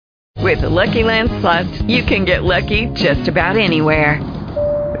With the Lucky Land Slots, you can get lucky just about anywhere.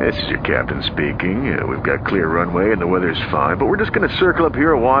 This is your captain speaking. We've got clear runway and the weather's fine, but we're just going to circle up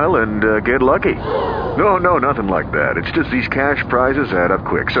here a while and get lucky. No, nothing like that. It's just these cash prizes add up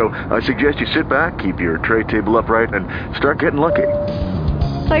quick. So I suggest you sit back, keep your tray table upright, and start getting lucky.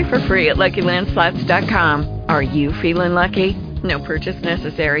 Play for free at LuckyLandSlots.com. Are you feeling lucky? No purchase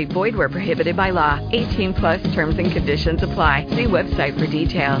necessary. Void where prohibited by law. 18 plus terms and conditions apply. See website for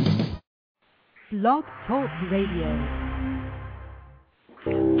details. Blog Talk Radio.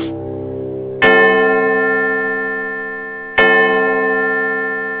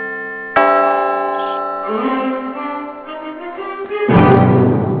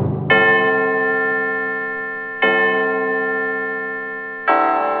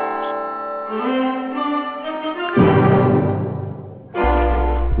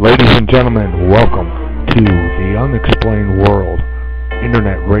 Ladies and gentlemen, welcome to the Unexplained World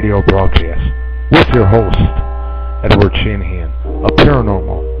Internet Radio broadcast with your host, Edward Shanahan, a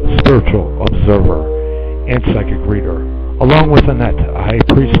paranormal, spiritual observer, and psychic reader, along with Annette, a high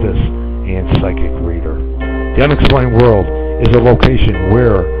priestess and psychic reader. The Unexplained World is a location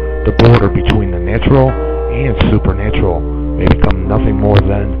where the border between the natural and supernatural may become nothing more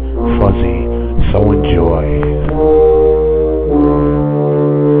than fuzzy, so enjoy.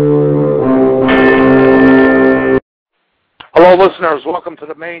 Hello, listeners. Welcome to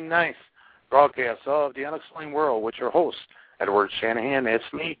the May 9th broadcast of The Unexplained World with your host, Edward Shanahan.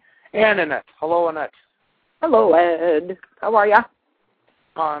 It's me and Annette. Hello, Annette. Hello, Ed. How are ya?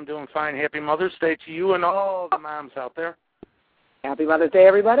 Oh, I'm doing fine. Happy Mother's Day to you and all the moms out there. Happy Mother's Day,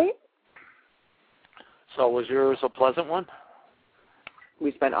 everybody. So was yours a pleasant one?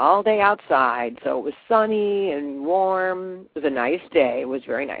 We spent all day outside, so it was sunny and warm. It was a nice day. It was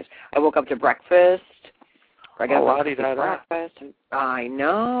very nice. I woke up to breakfast. I got breakfast. I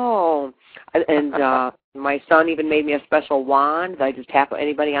know. And my son even made me a special wand. I just tap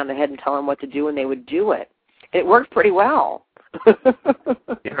anybody on the head and tell them what to do, and they would do it. It worked pretty well.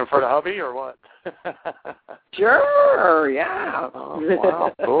 Even for the hubby or what? Sure, yeah. Oh,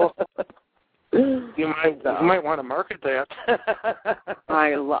 wow, cool. You might want to market that.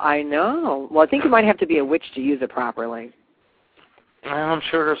 I know. Well, I think you might have to be a witch to use it properly. I'm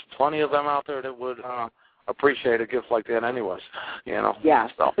sure there's plenty of them out there that would appreciate a gift like that anyways, you know.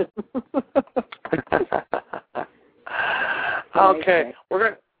 Yes. So. Okay,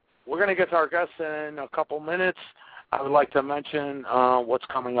 we're gonna get to our guests in a couple minutes. I would like to mention what's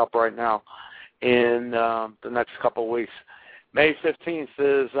coming up right now in the next couple of weeks. May 15th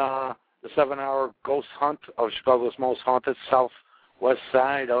is the 7-hour ghost hunt of Chicago's most haunted southwest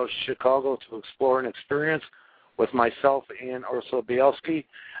side of Chicago to explore and experience with myself and Ursula Bielski.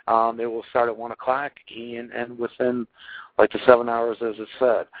 They will start at 1 o'clock and end within like the 7 hours as it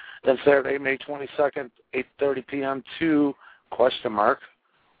said. Then Saturday, May 22nd, 8:30 p.m. to ?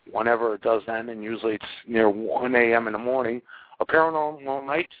 Whenever it does end, and usually it's near 1 a.m. in the morning, a paranormal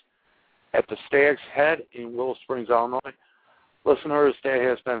night at the Stag's Head in Willow Springs, Illinois. Listeners, that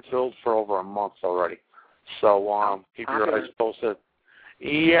has been filled for over a month already. So keep your eyes posted.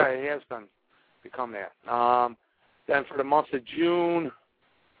 Yeah, it has become that. Then for the month of June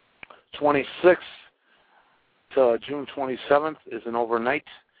 26th to June 27th is an overnight,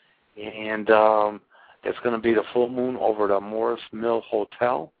 and it's going to be the full moon over the Morris Mill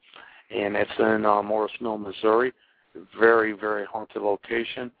Hotel, and it's in Morris Mill, Missouri. Very, very haunted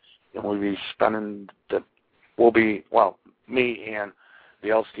location, and me and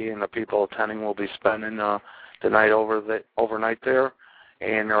Bielski and the people attending will be spending the night overnight there,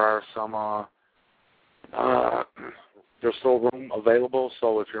 and there are some there's still room available,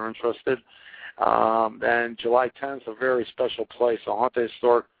 so if you're interested. Then July 10th, a very special place, a haunted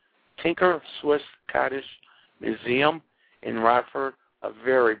historic Tinker Swiss Cottage Museum in Rockford, a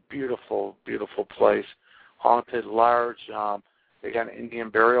very beautiful, beautiful place, haunted, large. They got an Indian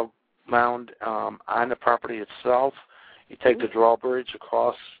burial mound on the property itself. You take the drawbridge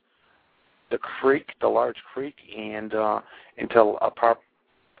across the creek, the large creek, and into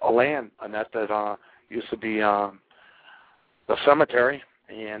a land, Annette, that used to be the cemetery,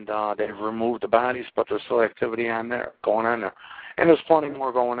 and they've removed the bodies, but there's still activity going on there. And there's plenty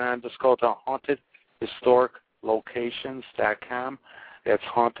more going on. Just go to hauntedhistoriclocations.com. That's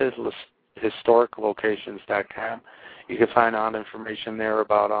hauntedhistoriclocations.com. You can find out information there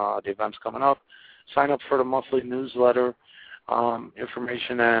about the events coming up. Sign up for the monthly newsletter,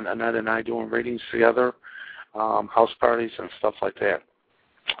 information on Annette and I doing readings together, house parties, and stuff like that.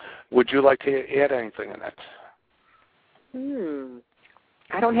 Would you like to add anything, Annette?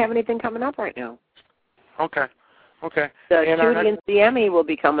 I don't have anything coming up right now. Okay. Okay. The Tootie and Siemi will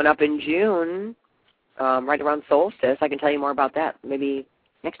be coming up in June, right around solstice. I can tell you more about that maybe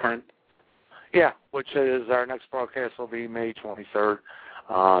next time. Yeah, which is our next broadcast will be May 23rd,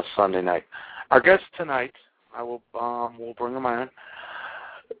 Sunday night. Our guest tonight, we'll bring them on.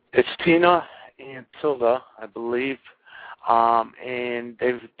 It's Tina and Tilde, I believe, and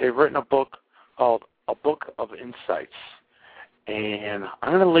they've written a book called A Book of Insights, and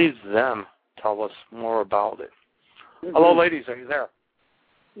I'm going to leave them tell us more about it. Mm-hmm. Hello, ladies, are you there?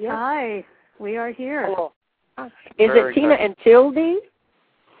 Yeah. Hi, we are here. Hello. Is it Tina and Tilde?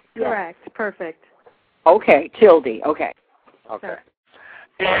 Correct. Yes. Perfect. Okay, Tilde. Okay. Okay.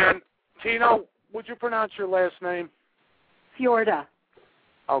 And Tina, would you pronounce your last name? Fiorda.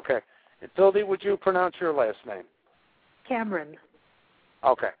 Okay. And Tilde, would you pronounce your last name? Cameron.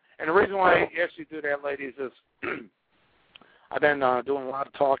 Okay. And the reason why I asked you to do that, ladies, is I've been doing a lot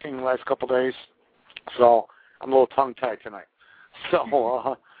of talking the last couple of days, so I'm a little tongue-tied tonight.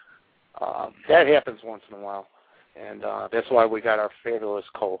 So that happens once in a while. And that's why we got our fabulous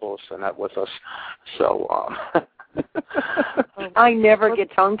co-host Annette with us. So I never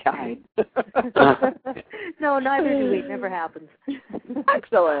get tongue-tied. No, neither do we. It never happens.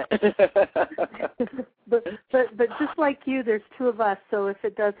 Excellent. but just like you, there's two of us. So if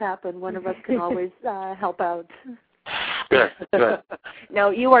it does happen, one of us can always help out. Good. Now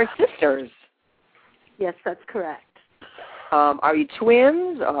you are sisters. Yes, that's correct. Are you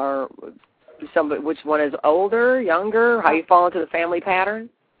twins, or which one is older, younger? How you fall into the family pattern?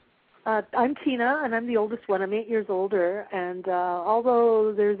 I'm Tina, and I'm the oldest one. I'm 8 years older, and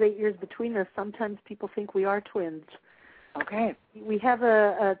although there's 8 years between us, sometimes people think we are twins. Okay. We have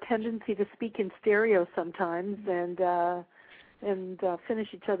a tendency to speak in stereo sometimes and finish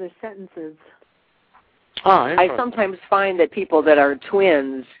each other's sentences. I sometimes find that people that are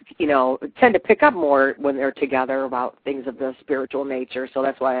twins, tend to pick up more when they're together about things of the spiritual nature, so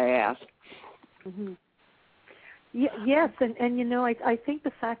that's why I asked. Mm-hmm. Yes, and I think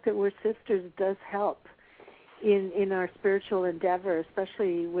the fact that we're sisters does help in our spiritual endeavor,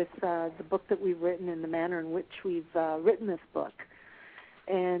 especially with the book that we've written and the manner in which we've written this book.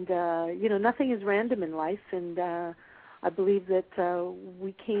 And, nothing is random in life, and I believe that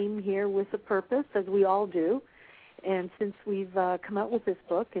we came here with a purpose, as we all do. And since we've come out with this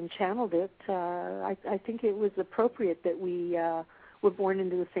book and channeled it, I think it was appropriate that we were born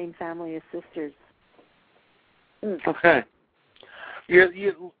into the same family as sisters. Okay.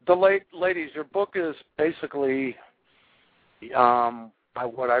 Ladies, your book is basically, by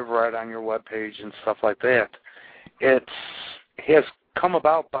what I've read on your webpage and stuff like that, it has come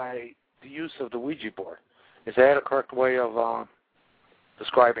about by the use of the Ouija board. Is that a correct way of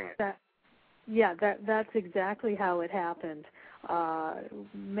describing it? That's exactly how it happened.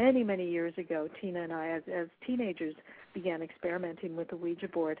 Many, many years ago, Tina and I, as teenagers, began experimenting with the Ouija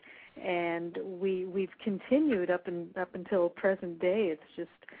board, and we've continued up until present day. It's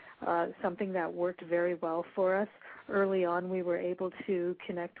just something that worked very well for us. Early on, we were able to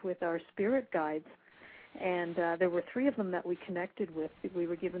connect with our spirit guides, and there were 3 of them that we connected with. We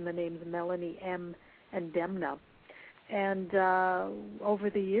were given the names Melanie, M, and Demna. And over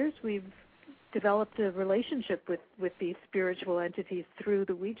the years, we've developed a relationship with these spiritual entities through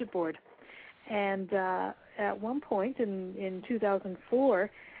the Ouija board. And at one point in 2004,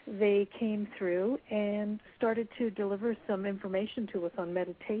 they came through and started to deliver some information to us on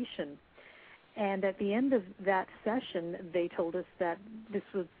meditation. And at the end of that session, they told us that this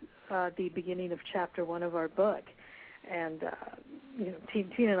was the beginning of Chapter 1 of our book. And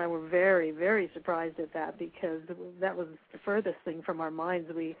Tina and I were very, very surprised at that, because that was the furthest thing from our minds.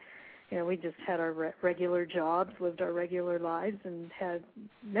 We just had our regular jobs, lived our regular lives, and had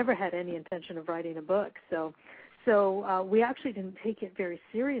never had any intention of writing a book. So we actually didn't take it very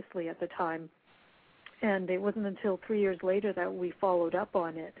seriously at the time, and it wasn't until 3 years later that we followed up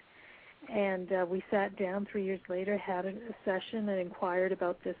on it. And we sat down 3 years later, had a session, and inquired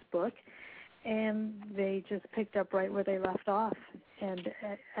about this book. And they just picked up right where they left off. And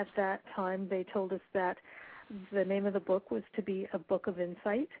at that time, they told us that the name of the book was to be A Book of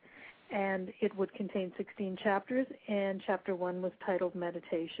Insight, and it would contain 16 chapters, and Chapter 1 was titled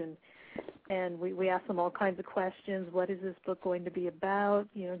Meditation. And we asked them all kinds of questions. What is this book going to be about?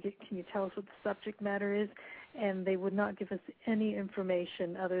 Can you tell us what the subject matter is? And they would not give us any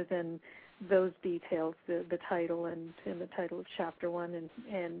information other than those details, the title and the title of Chapter 1,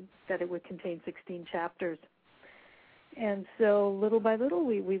 and that it would contain 16 chapters. And so little by little,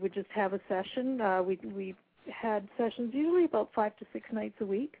 we would just have a session. We had sessions usually about 5 to 6 nights a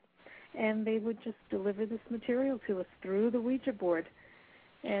week, and they would just deliver this material to us through the Ouija board.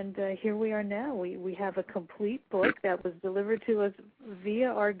 And here we are now. We have a complete book that was delivered to us via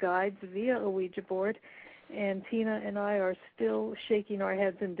our guides, via a Ouija board, and Tina and I are still shaking our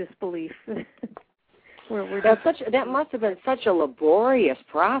heads in disbelief. That must have been such a laborious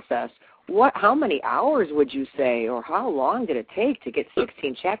process. How many hours would you say, or how long did it take to get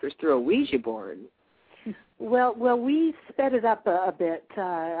 16 chapters through a Ouija board? Well, we sped it up a bit.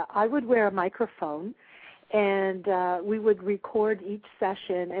 I would wear a microphone, and we would record each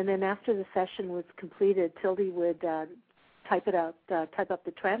session, and then after the session was completed, Tilde would type up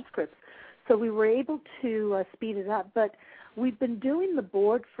the transcripts. So we were able to speed it up, but we've been doing the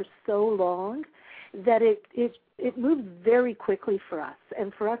board for so long that it moves very quickly for us.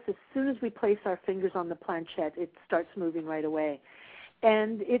 And for us, as soon as we place our fingers on the planchette, it starts moving right away.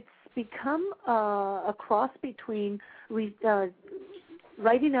 And it's become a cross between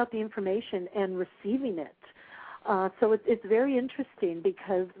writing out the information and receiving it. So it's very interesting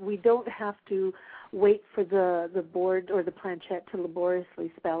because we don't have to wait for the board or the planchette to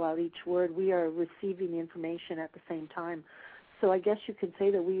laboriously spell out each word. We are receiving the information at the same time. So I guess you could say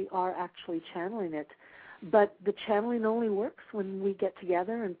that we are actually channeling it. But the channeling only works when we get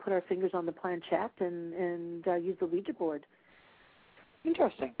together and put our fingers on the planchette and use the Ouija board.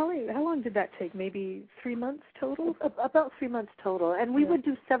 Interesting. How long did that take? Maybe 3 months total? About 3 months total. And we would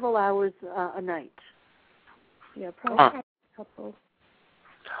do several hours a night. Yeah, probably a couple,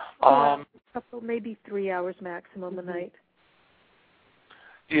 maybe 3 hours maximum a night.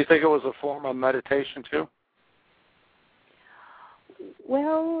 Do you think it was a form of meditation, too?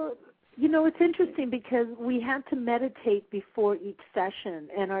 Well, it's interesting because we had to meditate before each session,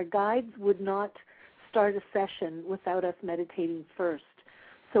 and our guides would not start a session without us meditating first.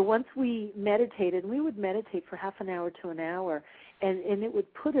 So once we meditated, we would meditate for half an hour to an hour, and it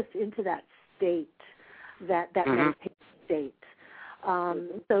would put us into that state, that meditative state,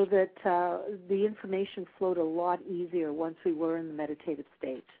 so that the information flowed a lot easier once we were in the meditative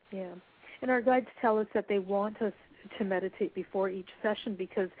state. Yeah, and our guides tell us that they want us to meditate before each session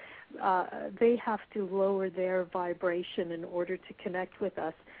because they have to lower their vibration in order to connect with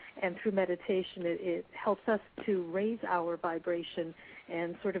us. And through meditation, it helps us to raise our vibration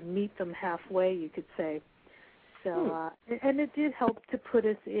and sort of meet them halfway, you could say. So, and it did help to put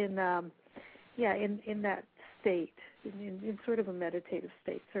us in that state, in sort of a meditative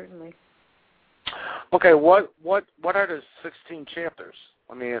state, certainly. Okay, what are the 16 chapters?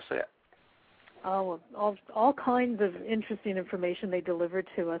 Let me ask that. Oh, all kinds of interesting information they delivered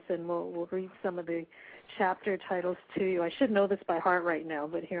to us, and we'll read some of the chapter titles to you. I should know this by heart right now,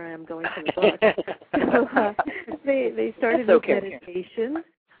 but here I am going to the book. So, they started with meditation.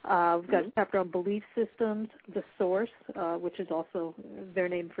 We've got a chapter on belief systems, the source, which is also their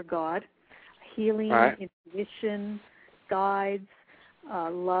name for God, healing, intuition, guides,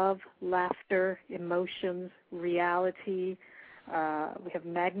 love, laughter, emotions, reality. We have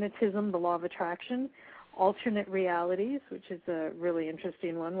magnetism, the law of attraction, alternate realities, which is a really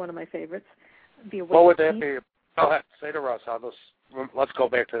interesting one of my favorites. What would that be? Go ahead. Say to Russ. Let's go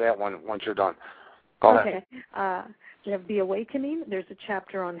back to that one once you're done. Go ahead. We have the awakening. There's a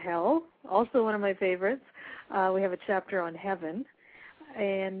chapter on hell, also one of my favorites. We have a chapter on heaven.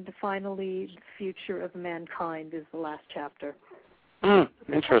 And finally, the future of mankind is the last chapter.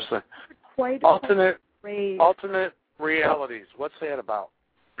 Interesting. Alternate realities. What's that about?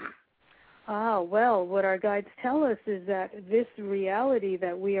 Well, what our guides tell us is that this reality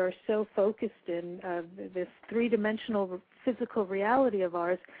that we are so focused in, this three-dimensional physical reality of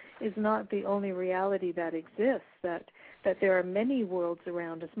ours, is not the only reality that exists, that there are many worlds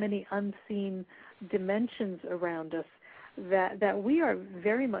around us, many unseen dimensions around us that we are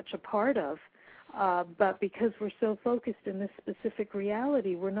very much a part of. But because we're so focused in this specific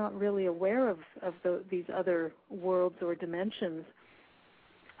reality, we're not really aware of these other worlds or dimensions.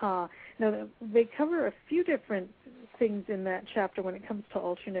 Now, they cover a few different things in that chapter when it comes to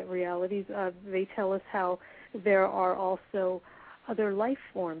alternate realities. They tell us how there are also other life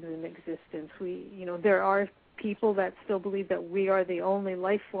forms in existence. There are people that still believe that we are the only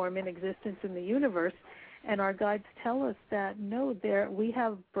life form in existence in the universe. And our guides tell us that, no, we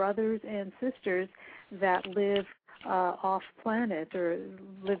have brothers and sisters that live off-planet or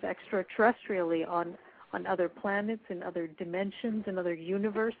live extraterrestrially on other planets and other dimensions and other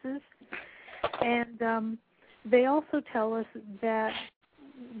universes. And they also tell us that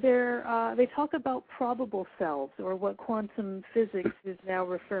they talk about probable selves, or what quantum physics is now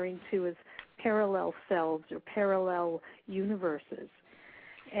referring to as parallel selves or parallel universes.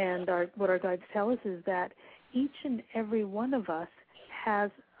 And what our guides tell us is that each and every one of us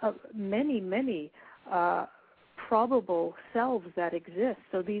has many probable selves that exist.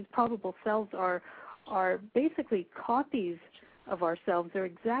 So these probable selves are basically copies of ourselves. They're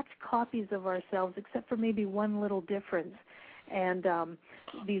exact copies of ourselves, except for maybe one little difference. And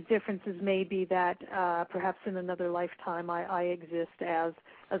these differences may be that perhaps in another lifetime I exist as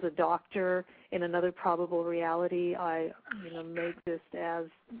a doctor. In another probable reality, I may exist as,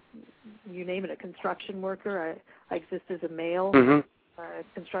 you name it, a construction worker. I exist as a male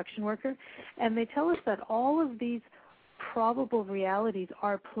construction worker. And they tell us that all of these probable realities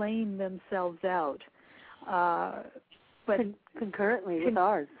are playing themselves out. But concurrently with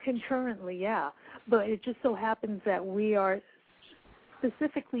ours. Concurrently, yeah. But it just so happens that we are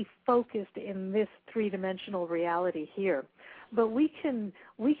specifically focused in this three-dimensional reality here. But we can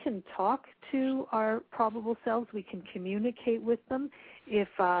talk to our probable selves. We can communicate with them. If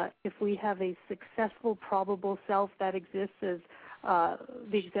we have a successful probable self that exists as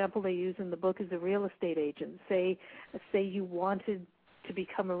the example they use in the book is a real estate agent. Say you wanted to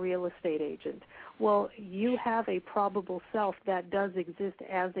become a real estate agent. Well, you have a probable self that does exist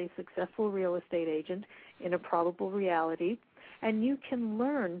as a successful real estate agent in a probable reality, and you can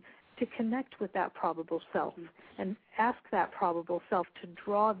learn to connect with that probable self and ask that probable self to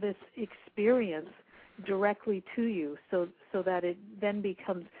draw this experience directly to you so that it then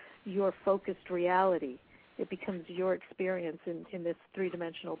becomes your focused reality. It becomes your experience in this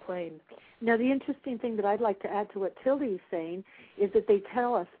three-dimensional plane. Now, the interesting thing that I'd like to add to what Tilde is saying is that they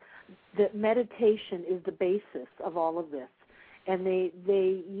tell us that meditation is the basis of all of this. And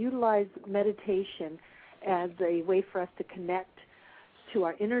they utilize meditation as a way for us to connect to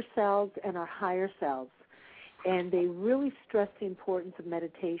our inner selves and our higher selves. And they really stress the importance of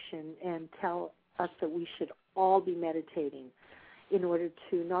meditation and tell us that we should all be meditating in order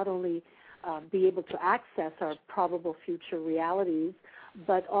to not only be able to access our probable future realities,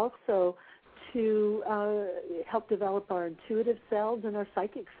 but also to help develop our intuitive selves and our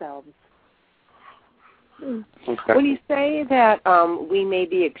psychic selves. Okay. When you say that we may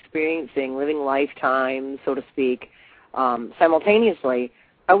be experiencing living lifetimes, so to speak, simultaneously,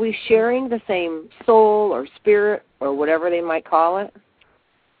 are we sharing the same soul or spirit or whatever they might call it?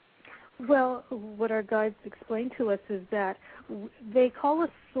 Well, what our guides explain to us is that they call us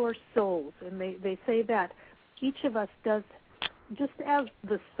source souls, and they say that each of us does, just as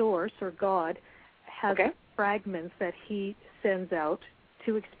the source or God has fragments that he sends out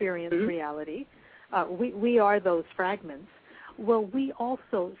to experience reality. We are those fragments. Well, we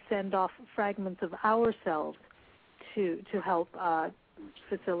also send off fragments of ourselves to help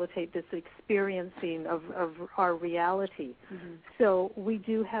facilitate this experiencing of our reality. So we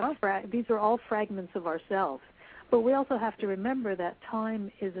do have, these are all fragments of ourselves. But we also have to remember that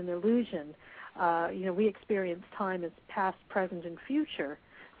time is an illusion. We experience time as past, present, and future.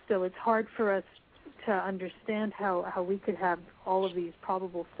 So it's hard for us to understand how we could have all of these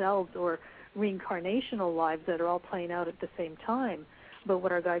probable selves or reincarnational lives that are all playing out at the same time. But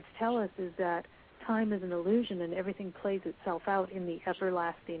what our guides tell us is that time is an illusion and everything plays itself out in the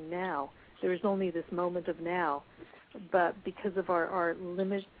everlasting now. There is only this moment of now. But because of our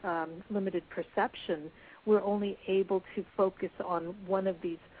limited perception, we're only able to focus on one of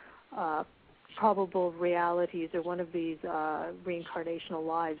these probable realities or one of these reincarnational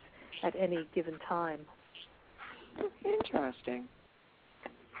lives at any given time. Interesting.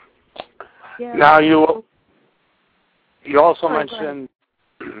 Yeah. Now, you also mentioned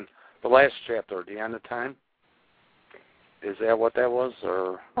the last chapter, the end of time. Is that what that was,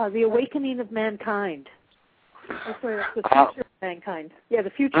 or the awakening of mankind? That's the future of mankind. Yeah, the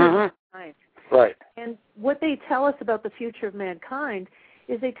future of mankind. Right. And what they tell us about the future of mankind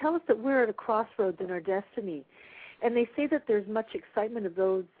is they tell us that we're at a crossroads in our destiny. And they say that there's much excitement of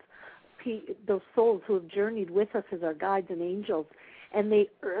those souls who have journeyed with us as our guides and angels. And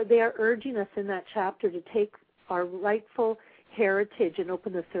they are urging us in that chapter to take our rightful heritage and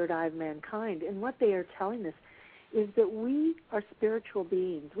open the third eye of mankind. And what they are telling us is that we are spiritual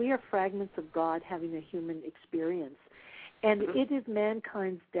beings. We are fragments of God having a human experience. And it is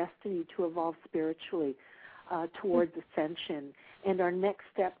mankind's destiny to evolve spiritually towards ascension. And our next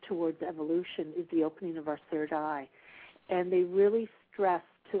step towards evolution is the opening of our third eye. And they really stress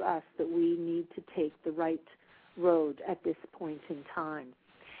to us that we need to take the right road at this point in time.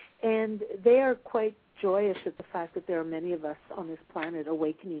 And they are quite joyous at the fact that there are many of us on this planet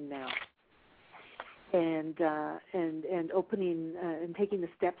awakening now and opening and taking the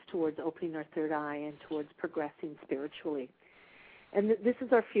steps towards opening our third eye and towards progressing spiritually. And this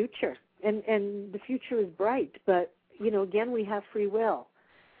is our future. And the future is bright, but, again, we have free will.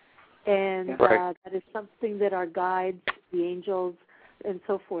 And that is something that our guides, the angels, and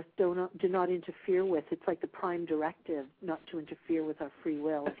so forth do not interfere with. It's like the prime directive, not to interfere with our free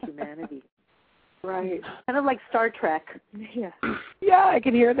will of humanity. Right. Kind of like Star Trek. Yeah. Yeah, I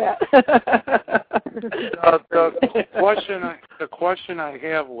can hear that. The question I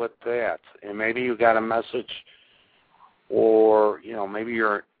have with that, and maybe you got a message, or maybe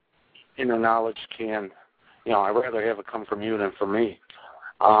your inner knowledge can, I'd rather have it come from you than from me.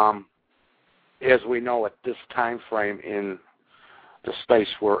 As we know, at this time frame in the space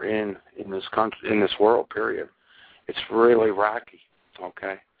we're in this country, in this world, period, it's really rocky.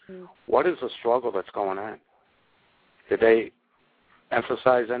 Okay. What is the struggle that's going on? Did they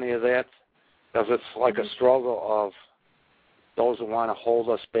emphasize any of that? Because it's like a struggle of those who want to hold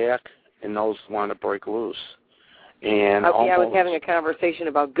us back and those who want to break loose. And I was having a conversation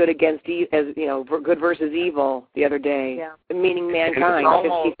about good against good versus evil the other day, meaning mankind,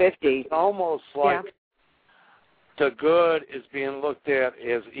 50-50. It's almost like the good is being looked at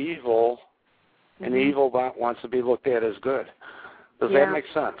as evil, and the evil wants to be looked at as good. Does that make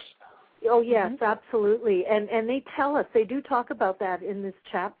sense? Oh, yes, absolutely. And they tell us, they do talk about that in this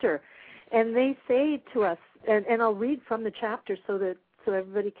chapter. And they say to us, and I'll read from the chapter so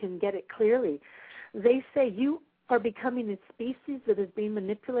everybody can get it clearly. They say, you are becoming a species that is being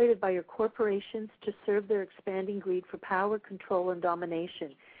manipulated by your corporations to serve their expanding greed for power, control, and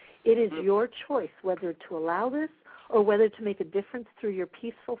domination. It is your choice whether to allow this or whether to make a difference through your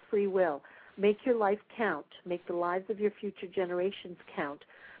peaceful free will. Make your life count. Make the lives of your future generations count.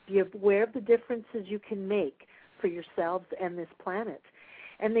 Be aware of the differences you can make for yourselves and this planet.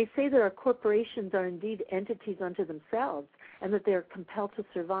 And they say that our corporations are indeed entities unto themselves, and that they are compelled to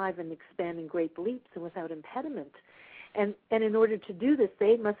survive and expand in great leaps and without impediment. And in order to do this,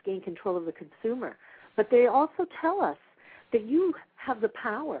 they must gain control of the consumer. But they also tell us that you have the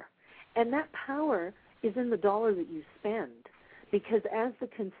power, and that power is in the dollar that you spend. Because as the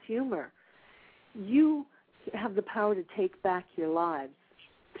consumer, you have the power to take back your lives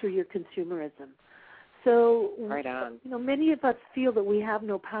through your consumerism. So, right on. Many of us feel that we have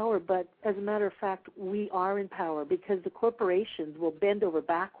no power, but as a matter of fact, we are in power because the corporations will bend over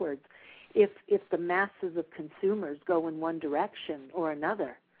backwards if the masses of consumers go in one direction or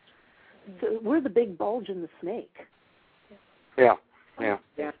another. So we're the big bulge in the snake. Yeah.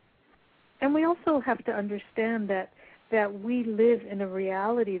 And we also have to understand that we live in a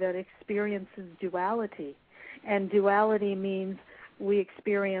reality that experiences duality. And duality means we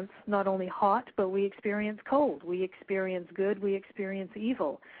experience not only hot, but we experience cold. We experience good, we experience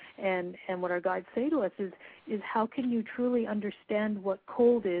evil. And what our guides say to us is how can you truly understand what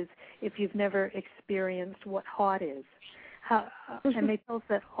cold is if you've never experienced what hot is? And they tell us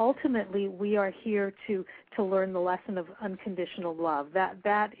that ultimately we are here to learn the lesson of unconditional love.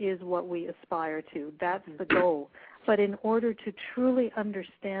 That is what we aspire to. That's the goal. But in order to truly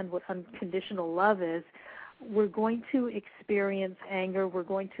understand what unconditional love is, we're going to experience anger. We're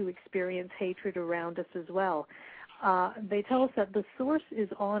going to experience hatred around us as well. They tell us that the source is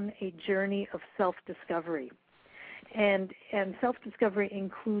on a journey of self-discovery. And self-discovery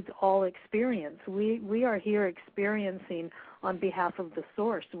includes all experience. We are here experiencing on behalf of the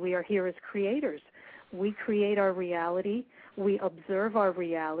source. We are here as creators. We create our reality. We observe our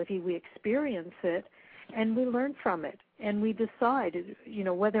reality. We experience it, and we learn from it. And we decide,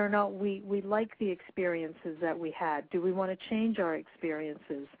 whether or not we like the experiences that we had. Do we want to change our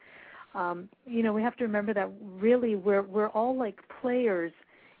experiences? We have to remember that really we're all like players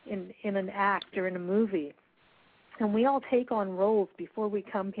in an act or in a movie. And we all take on roles before we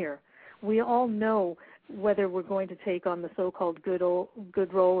come here. We all know whether we're going to take on the so-called good role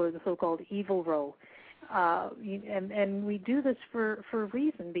or the so-called evil role. And we do this for a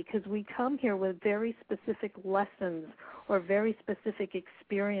reason, because we come here with very specific lessons or very specific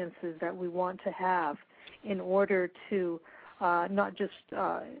experiences that we want to have in order to not just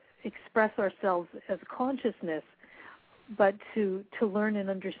express ourselves as consciousness, but to learn and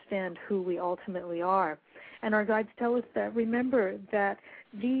understand who we ultimately are. And our guides tell us that, remember that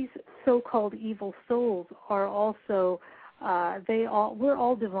these so-called evil souls are also, we're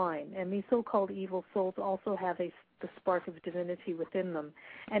all divine, and these so-called evil souls also have the spark of divinity within them.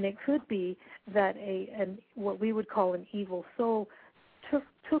 And it could be that what we would call an evil soul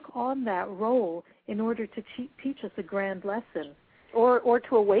took on that role in order to teach us a grand lesson. Or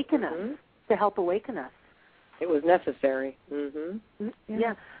to awaken us, to help awaken us. It was necessary. Mm-hmm.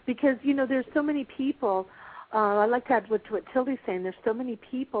 Yeah, because, there's so many people, I like to add what Tilde's saying, there's so many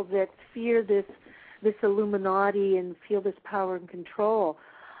people that fear this Illuminati and feel this power and control.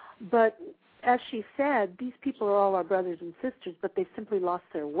 But as she said, these people are all our brothers and sisters, but they simply lost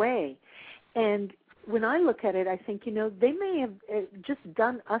their way. And when I look at it, I think, they may have just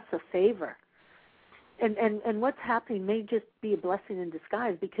done us a favor. And what's happening may just be a blessing in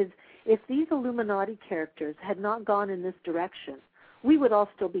disguise, because if these Illuminati characters had not gone in this direction, we would all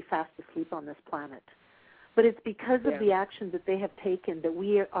still be fast asleep on this planet. But it's because of the actions that they have taken that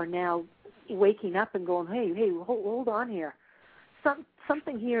we are now waking up and going, hey, hold on here.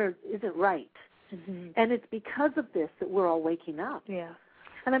 Something here isn't right. Mm-hmm. And it's because of this that we're all waking up. Yeah.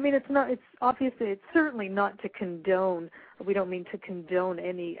 And I mean, it's certainly not to condone. We don't mean to condone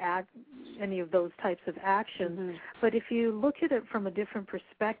any of those types of actions. Mm-hmm. But if you look at it from a different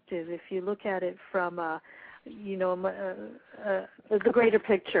perspective, if you look at it from the greater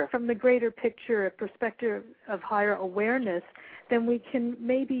picture, from the greater picture, a perspective of higher awareness, then we can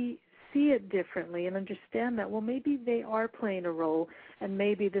maybe see it differently and understand that, well, maybe they are playing a role, and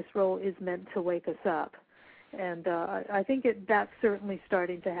maybe this role is meant to wake us up. And I think that's certainly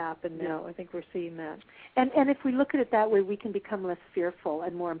starting to happen now. I think we're seeing that. And if we look at it that way, we can become less fearful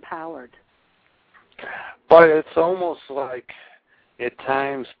and more empowered. But it's almost like at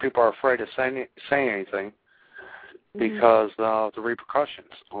times people are afraid to say anything because of the repercussions,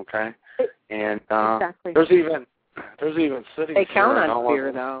 okay? And exactly. There's even cities they count here on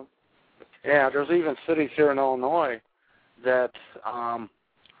fear, though. Yeah, there's even cities here in Illinois that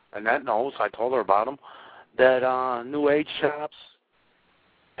Annette knows, I told her about them, that New Age shops,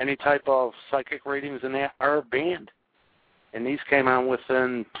 any type of psychic readings and that are banned. And these came on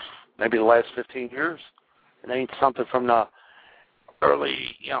within maybe the last 15 years. It ain't something from the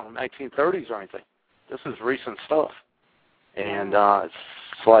early, 1930s or anything. This is recent stuff. And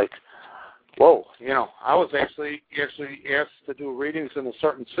it's like, whoa, I was actually asked to do readings in a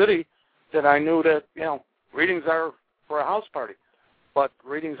certain city that I knew that, readings are for a house party. But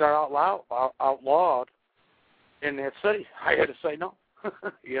readings are outlawed in that city. I had to say no.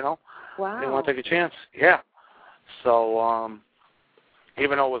 Wow. Didn't want to take a chance. Yeah. So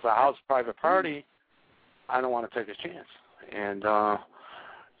even though it was a house private party, I don't want to take a chance. And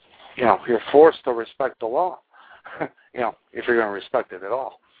you're forced to respect the law. If you're going to respect it at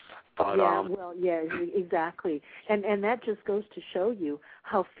all. But, exactly. And that just goes to show you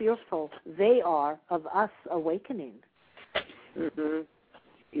how fearful they are of us awakening. Mm-hmm.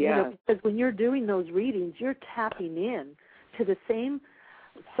 Yeah. Because when you're doing those readings, you're tapping in to the same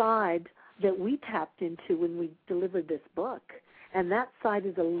side that we tapped into when we delivered this book. And that side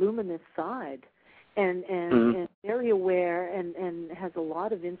is a luminous side and very aware and has a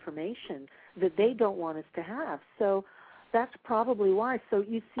lot of information that they don't want us to have. So that's probably why. So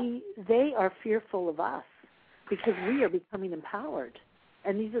you see, they are fearful of us because we are becoming empowered.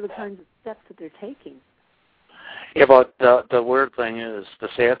 And these are the kinds of steps that they're taking. Yeah, but the weird thing is, the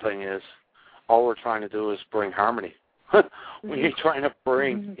sad thing is, all we're trying to do is bring harmony. We ain't trying to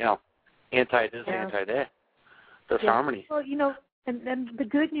bring, anti-this, anti-that. There's harmony. Well, and the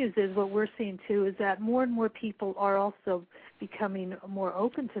good news is what we're seeing, too, is that more and more people are also becoming more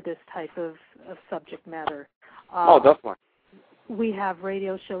open to this type of subject matter. Definitely. We have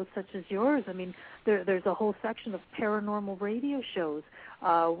radio shows such as yours. I mean, there's a whole section of paranormal radio shows,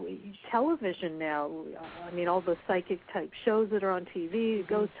 television now. I mean, all the psychic-type shows that are on TV,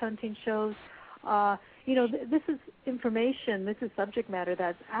 ghost hunting shows. This is information, this is subject matter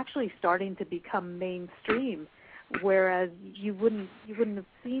that's actually starting to become mainstream, whereas you wouldn't have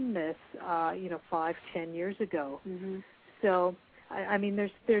seen this, 5-10 years ago. Mm-hmm. So, I mean,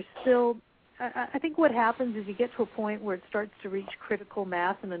 there's still... I think what happens is you get to a point where it starts to reach critical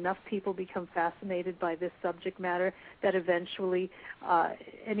mass and enough people become fascinated by this subject matter that eventually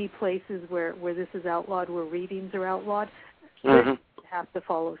any places where this is outlawed, where readings are outlawed, have to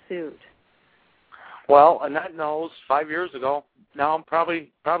follow suit. Well, Annette knows 5 years ago, now I'm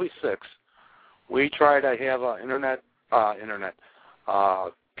probably 6, we tried to have an internet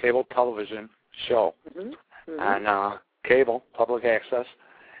cable television show on cable, public access.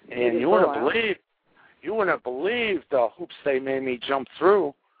 And you wouldn't believe the hoops they made me jump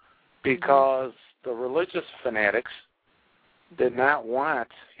through because the religious fanatics did not want,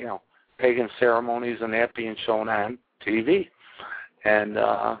 pagan ceremonies and that being shown on TV. And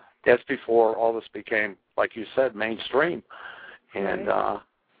that's before all this became, like you said, mainstream. And,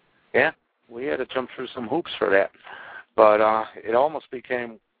 we had to jump through some hoops for that. But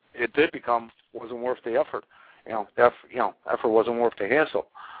it did become, wasn't worth the effort. Effort wasn't worth the hassle.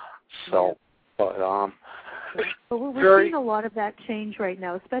 So, but we're seeing a lot of that change right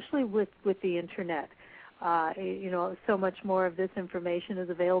now, especially with the internet. So much more of this information is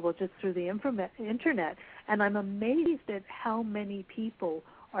available just through the internet, and I'm amazed at how many people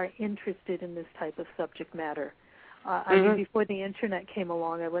are interested in this type of subject matter. I mean, before the Internet came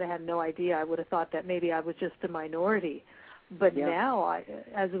along, I would have had no idea. I would have thought that maybe I was just a minority. But now,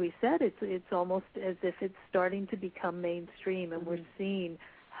 as we said, it's almost as if it's starting to become mainstream, and we're seeing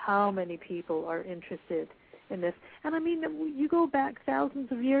how many people are interested in this. And I mean, you go back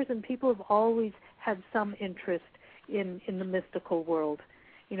thousands of years, and people have always had some interest in the mystical world.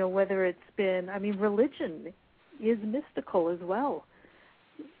 You know, whether it's been, I mean, religion is mystical as well.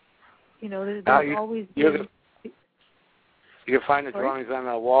 You know, there's always been... You can find the drawings on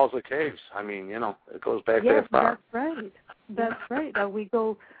the walls of caves. I mean, you know, it goes back that far. That's right. We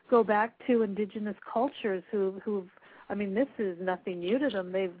go back to indigenous cultures who've, I mean, this is nothing new to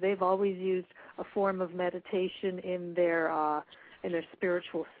them. They've always used a form of meditation in their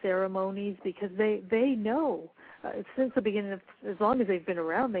spiritual ceremonies, because they know since the beginning of, as long as they've been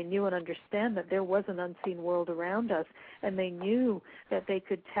around, they knew and understand that there was an unseen world around us, and they knew that they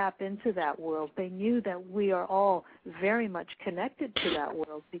could tap into that world. They knew that we are all very much connected to that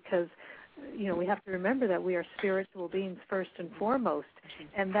world, because, you know, we have to remember that we are spiritual beings first and foremost,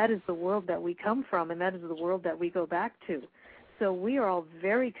 and that is the world that we come from, and that is the world that we go back to. So we are all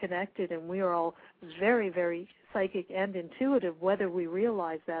very connected, and we are all very, very psychic and intuitive, whether we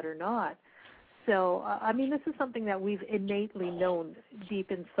realize that or not. So, I mean, this is something that we've innately known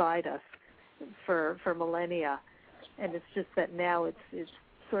deep inside us for millennia, and it's just that now it's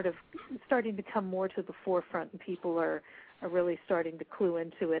sort of starting to come more to the forefront, and people are really starting to clue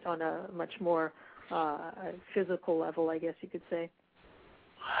into it on a much more physical level, I guess you could say.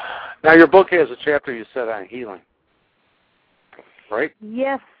 Now, your book has a chapter you said on healing, right?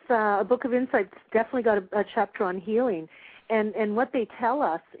 Yes, A Book of Insights definitely got a chapter on healing. And what they tell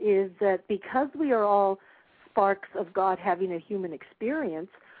us is that because we are all sparks of God having a human experience,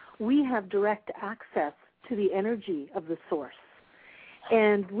 we have direct access to the energy of the source.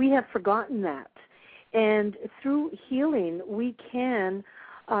 And we have forgotten that. And through healing, we can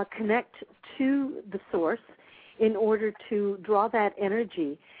connect to the source in order to draw that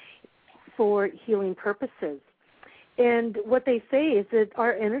energy for healing purposes. And what they say is that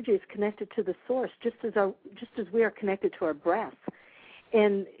our energy is connected to the source, just as we are connected to our breath.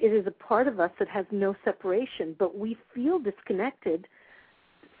 And it is a part of us that has no separation, but we feel disconnected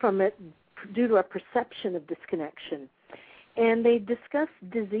from it due to our perception of disconnection. And they discuss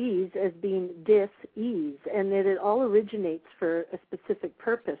disease as being dis-ease, and that it all originates for a specific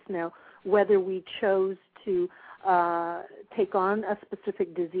purpose. Now, whether we chose to take on a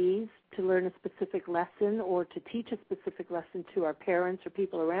specific disease, to learn a specific lesson, or to teach a specific lesson to our parents or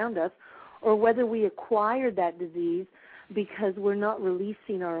people around us, or whether we acquired that disease because we're not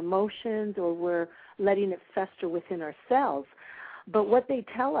releasing our emotions or we're letting it fester within ourselves. But what they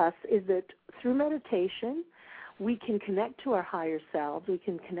tell us is that through meditation, we can connect to our higher selves, we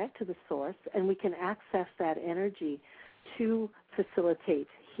can connect to the source, and we can access that energy to facilitate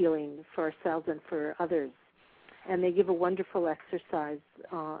healing for ourselves and for others. And they give a wonderful exercise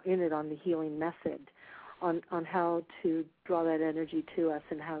in it on the healing method, on how to draw that energy to us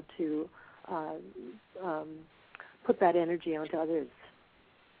and how to put that energy onto others.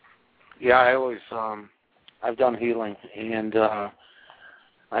 Yeah, I always, I've done healing, and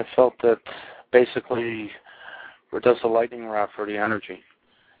I felt that basically we're just a lightning rod for the energy.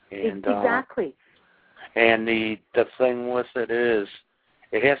 And, exactly. And the thing with it is,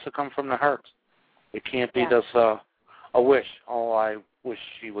 it has to come from the heart. It can't be just a wish. Oh, I wish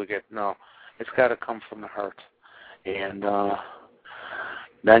she would get. No, it's got to come from the heart. And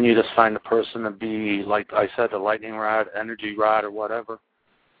then you just find the person to be, like I said, the lightning rod, energy rod, or whatever.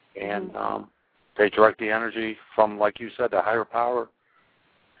 And they direct the energy from, like you said, the higher power,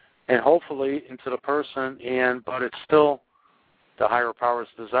 and hopefully into the person. But it's still the higher power's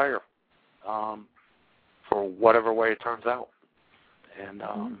desire for whatever way it turns out. And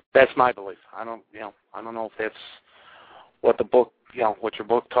that's my belief. I don't know if that's what the book, what your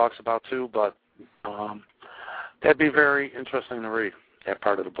book talks about too, but that'd be very interesting to read, that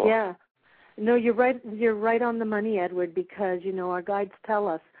part of the book. Yeah. No, you're right. You're right on the money, Edward, because, our guides tell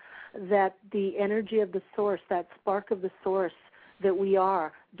us that the energy of the source, that spark of the source that we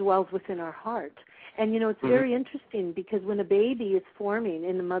are, dwells within our heart. And, it's very interesting because when a baby is forming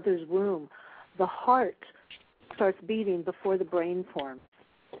in the mother's womb, the heart starts beating before the brain forms.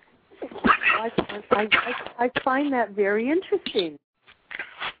 I find that very interesting.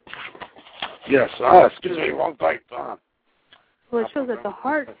 Yes. Excuse me, wrong bite. Well, it shows that the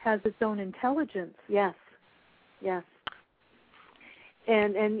heart has its own intelligence. Yes. Yes.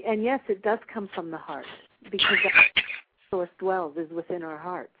 And yes, it does come from the heart, because the source dwells is within our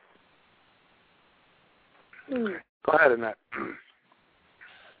hearts. Go ahead, Annette.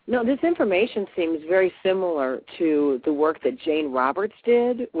 No, this information seems very similar to the work that Jane Roberts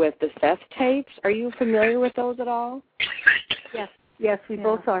did with the Seth tapes. Are you familiar with those at all? Yes, we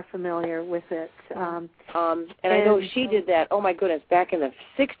both are familiar with it. And I know she did that, oh my goodness, back in the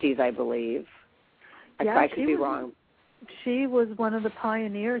 60s, I believe. I could be wrong. She was one of the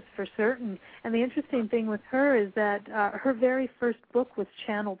pioneers for certain. And the interesting thing with her is that her very first book was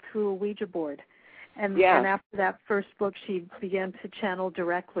channeled through a Ouija board. And after that first book, she began to channel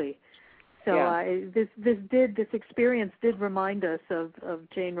directly. So this experience did remind us of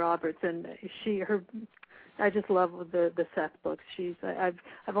Jane Roberts, and I just love the Seth books.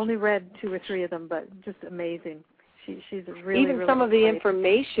 I've only read 2 or 3 of them, but just amazing. She's really even some of the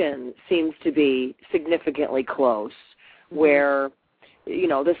information seems to be significantly close, where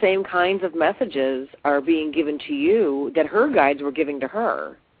the same kinds of messages are being given to you that her guides were giving to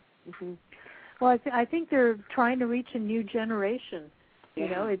her. Mm-hmm. Well, I think they're trying to reach a new generation.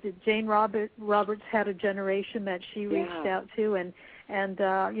 Jane Roberts had a generation that she reached out to, and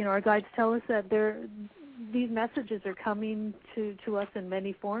our guides tell us that these messages are coming to us in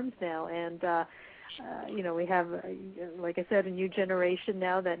many forms now, and we have, like I said, a new generation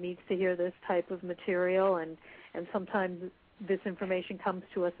now that needs to hear this type of material, and sometimes this information comes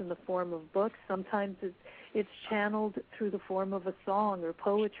to us in the form of books. Sometimes it's channeled through the form of a song or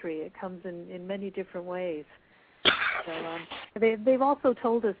poetry. It comes in many different ways. So they've also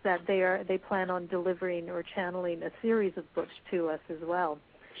told us that they plan on delivering or channeling a series of books to us as well.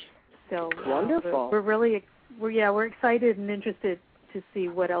 So wonderful. We're excited and interested to see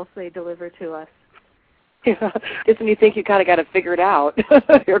what else they deliver to us. Yeah, just when you think you kind of got to figure it out,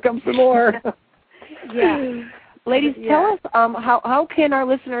 here comes some more. Yeah. Ladies, tell us how can our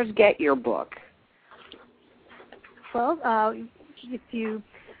listeners get your book? Well,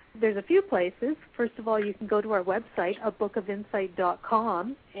 there's a few places. First of all, you can go to our website,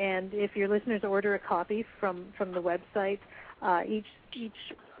 abookofinsight.com, and if your listeners order a copy from the website, each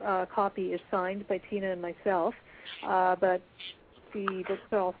copy is signed by Tina and myself, but the books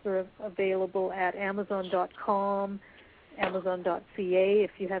are also available at Amazon.com, Amazon.ca.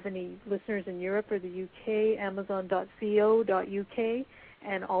 If you have any listeners in Europe or the UK, Amazon.co.uk,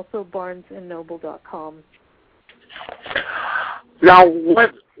 and also BarnesandNoble.com. Now,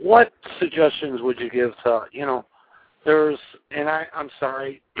 what suggestions would you give to, I'm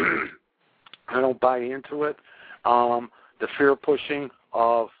sorry, I don't buy into it, the fear pushing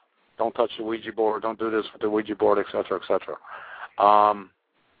of don't touch the Ouija board, don't do this with the Ouija board, et cetera, et cetera. I'm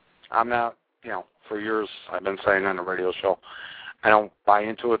not, for years I've been saying on the radio show, I don't buy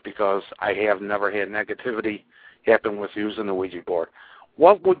into it because I have never had negativity happen with using the Ouija board.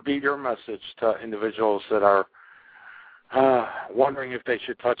 What would be your message to individuals that are wondering if they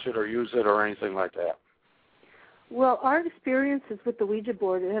should touch it or use it or anything like that? Well, our experiences with the Ouija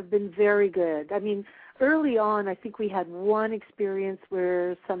board have been very good. I mean, early on, I think we had one experience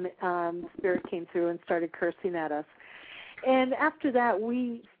where some spirit came through and started cursing at us. And after that,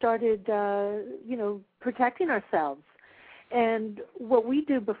 we started, protecting ourselves. And what we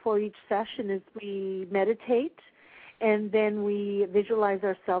do before each session is we meditate, and then we visualize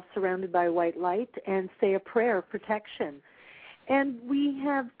ourselves surrounded by white light and say a prayer of protection. And we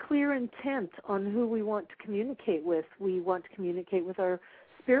have clear intent on who we want to communicate with. We want to communicate with our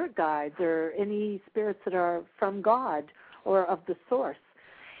spirit guides or any spirits that are from God or of the source.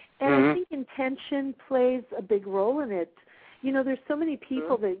 And I think intention plays a big role in it. There's so many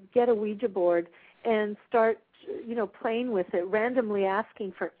people that get a Ouija board and start, playing with it, randomly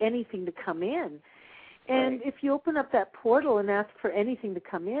asking for anything to come in. And if you open up that portal and ask for anything to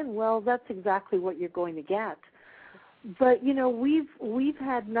come in, well, that's exactly what you're going to get. But, we've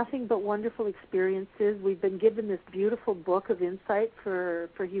had nothing but wonderful experiences. We've been given this beautiful book of insight for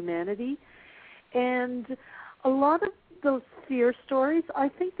humanity. And a lot of those fear stories, I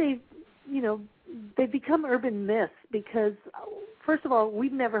think they become urban myths because, first of all,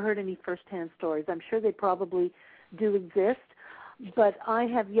 we've never heard any first-hand stories. I'm sure they probably do exist, but I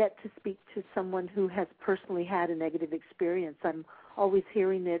have yet to speak to someone who has personally had a negative experience. I'm always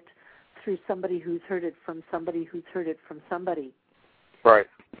hearing it through somebody who's heard it from somebody who's heard it from somebody. Right.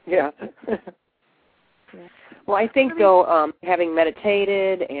 Yeah. Well, I think, though, having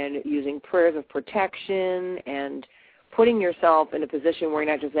meditated and using prayers of protection and putting yourself in a position where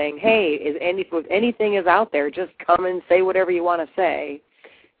you're not just saying, hey, if anything is out there, just come and say whatever you want to say.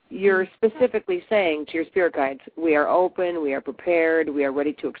 You're specifically saying to your spirit guides, we are open, we are prepared, we are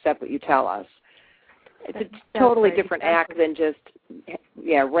ready to accept what you tell us. It's a totally different act than just,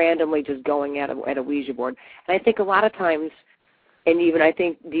 randomly just going at a Ouija board. And I think a lot of times, and even I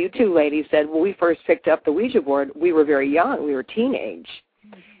think you two ladies said, when we first picked up the Ouija board, we were very young, we were teenage.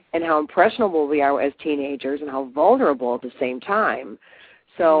 and how impressionable we are as teenagers and how vulnerable at the same time.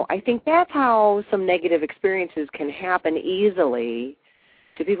 So I think that's how some negative experiences can happen easily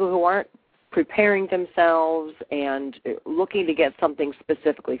to people who aren't preparing themselves and looking to get something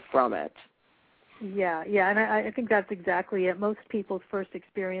specifically from it. Yeah, and I think that's exactly it. Most people's first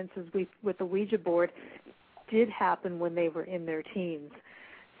experiences with the Ouija board did happen when they were in their teens.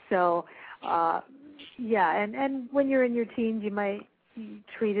 So, and when you're in your teens, you might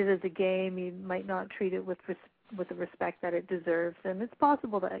treat it as a game. You might not treat it with the respect that it deserves, and it's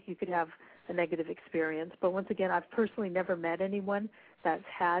possible that you could have a negative experience. But once again, I've personally never met anyone that's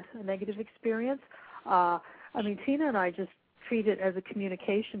had a negative experience. Tina and I just treat it as a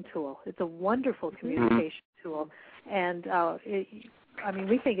communication tool. It's a wonderful communication tool, and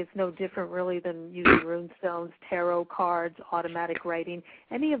we think it's no different really than using rune stones, tarot cards, automatic writing.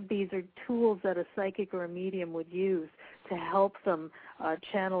 Any of these are tools that a psychic or a medium would use to help them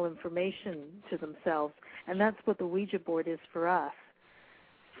channel information to themselves, and that's what the Ouija board is for us.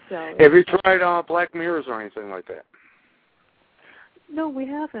 So, have you tried black mirrors or anything like that? No, we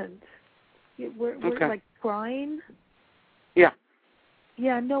haven't. We're like trying. Yeah.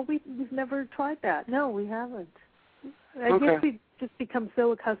 Yeah, no, we've never tried that. No, we haven't. I guess we've just become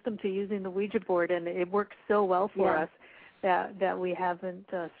so accustomed to using the Ouija board, and it works so well for us that we haven't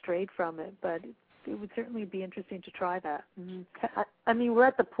strayed from it. But it would certainly be interesting to try that. Mm-hmm. We're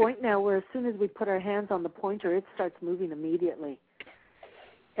at the point now where as soon as we put our hands on the pointer, it starts moving immediately.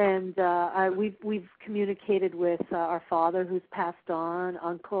 And we've communicated with our father who's passed on,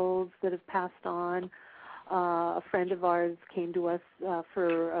 uncles that have passed on. A friend of ours came to us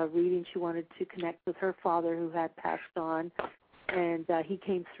for a reading. She wanted to connect with her father who had passed on, and he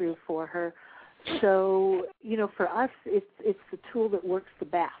came through for her. So, for us, it's the tool that works the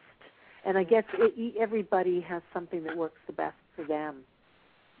best. And I guess everybody has something that works the best for them.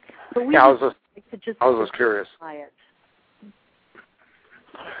 But we I was just curious. It.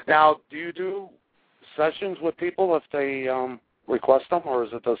 Now, do you do sessions with people if they request them, or is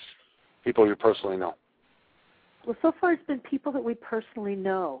it just people you personally know? Well, so far it's been people that we personally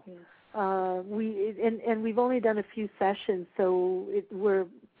know. Yeah. We've only done a few sessions, so we're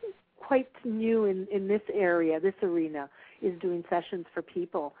quite new in this area. This arena is doing sessions for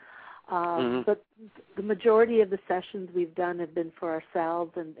people. But the majority of the sessions we've done have been for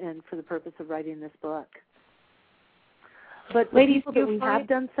ourselves and for the purpose of writing this book. But the people that we have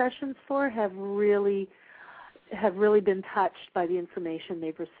done sessions for have really been touched by the information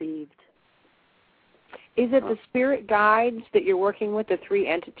they've received. Is it the spirit guides that you're working with, the three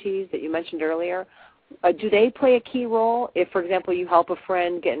entities that you mentioned earlier? Do they play a key role? If, for example, you help a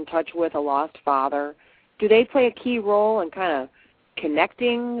friend get in touch with a lost father, do they play a key role in kind of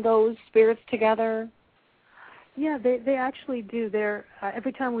connecting those spirits together? Yeah, they actually do.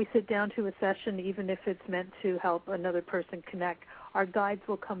 Every time we sit down to a session, even if it's meant to help another person connect, our guides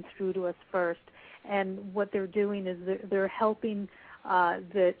will come through to us first. And what they're doing is they're helping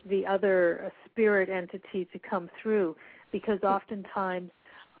the other spirit entity to come through, because oftentimes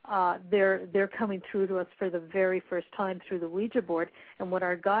they're coming through to us for the very first time through the Ouija board, and what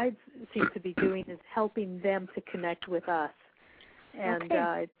our guides seem to be doing is helping them to connect with us, and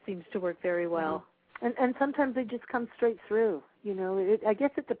it seems to work very well. And sometimes they just come straight through. I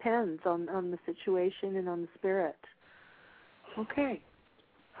guess it depends on the situation and on the spirit. Okay.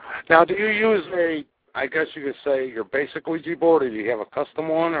 Now, do you use I guess you could say, your basic Ouija board, or do you have a custom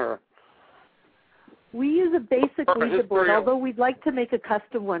one, or? We use a basic Ouija board, although we'd like to make a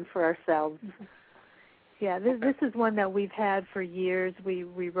custom one for ourselves. Yeah, this is one that we've had for years.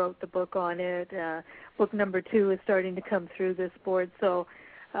 We wrote the book on it. Book number 2 is starting to come through this board, so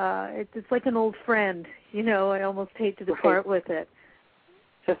it's like an old friend. I almost hate to depart with it.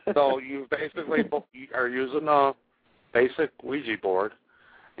 So you basically are using a basic Ouija board,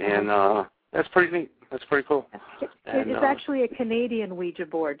 and that's pretty neat. That's pretty cool. It's actually a Canadian Ouija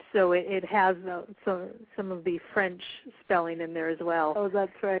board, so it has some of the French spelling in there as well. Oh,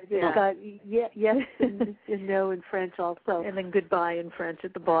 that's right. Yeah. It's got yes and no in French also. And then goodbye in French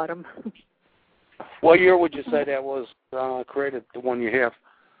at the bottom. What year would you say that was created, the one you have?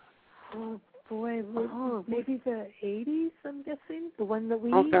 Oh, boy. Maybe the 80s, I'm guessing. The one that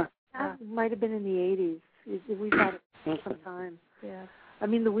we have might have been in the 80s. We've had it for some time. Yeah.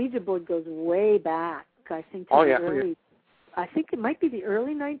 The Ouija board goes way back, I think, to the early, I think it might be the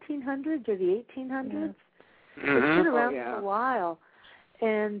early 1900s or the 1800s. Mm-hmm. It's been around for a while.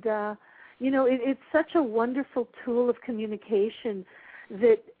 And, it's such a wonderful tool of communication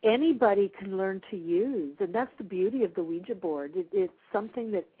that anybody can learn to use. And that's the beauty of the Ouija board. It's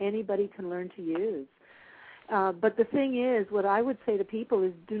something that anybody can learn to use. But the thing is, what I would say to people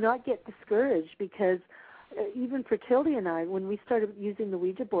is do not get discouraged, because even for Tilde and I, when we started using the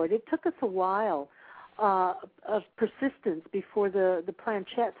Ouija board, it took us a while of persistence before the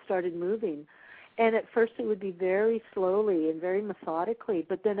planchette started moving. And at first it would be very slowly and very methodically,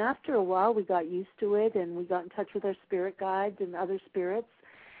 but then after a while we got used to it, and we got in touch with our spirit guides and other spirits.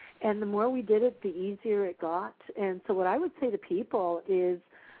 And the more we did it, the easier it got. And so what I would say to people is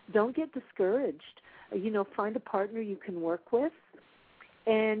don't get discouraged. Find a partner you can work with,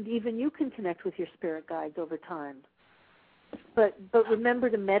 and even you can connect with your spirit guides over time. But remember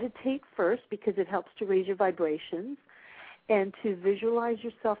to meditate first, because it helps to raise your vibrations, and to visualize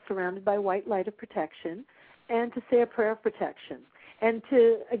yourself surrounded by white light of protection, and to say a prayer of protection, and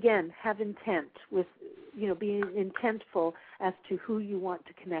to, again, have intent with, being intentful as to who you want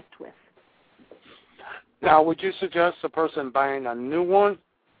to connect with. Now, would you suggest a person buying a new one,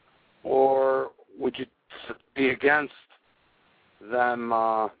 or would you be against them?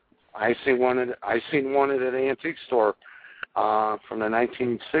 I seen one at an antique store from the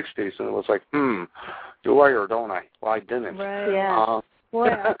 1960s, and it was like, do I or don't I? Well, I didn't. Right. Yeah.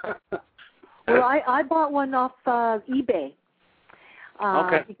 Well, I bought one off eBay.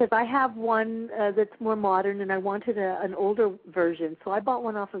 Okay. Because I have one that's more modern, and I wanted an older version, so I bought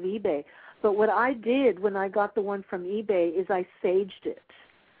one off of eBay. But what I did when I got the one from eBay is I saged it.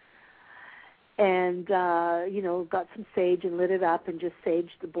 And, got some sage and lit it up and just saged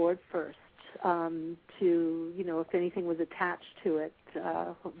the board first to, if anything was attached to it,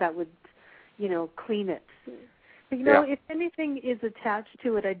 that would, clean it. But, if anything is attached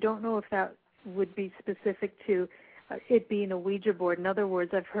to it, I don't know if that would be specific to it being a Ouija board. In other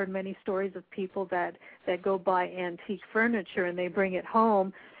words, I've heard many stories of people that go buy antique furniture and they bring it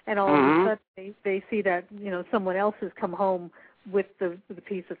home, and all of a sudden they see that, someone else has come home with the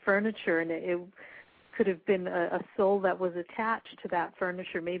piece of furniture, and it could have been a soul that was attached to that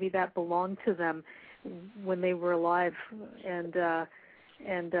furniture. Maybe that belonged to them when they were alive, and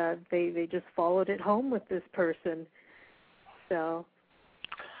they just followed it home with this person. So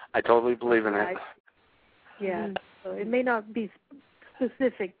I totally believe in it. Yeah, so it may not be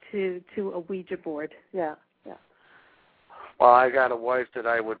specific to a Ouija board. Yeah. Well, I got a wife that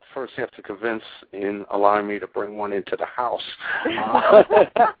I would first have to convince in allowing me to bring one into the house.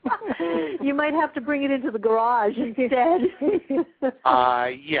 You might have to bring it into the garage instead.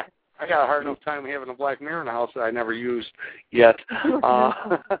 Yeah. I got a hard enough time having a black mirror in the house that I never used yet.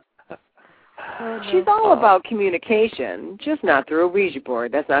 She's all about communication, just not through a Ouija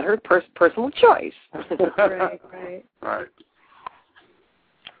board. That's not her personal choice. Right.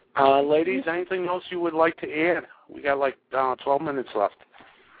 Ladies, anything else you would like to add? We got 12 minutes left.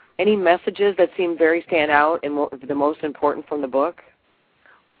 Any messages that seem very stand out and the most important from the book?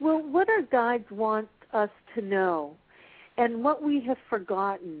 Well, what our guides want us to know, and what we have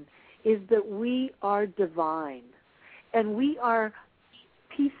forgotten, is that we are divine, and we are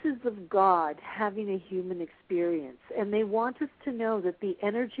pieces of God having a human experience. And they want us to know that the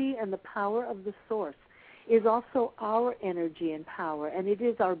energy and the power of the source is also our energy and power, and it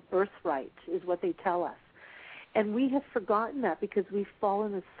is our birthright, is what they tell us. And we have forgotten that because we've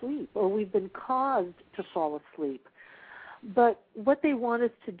fallen asleep, or we've been caused to fall asleep. But what they want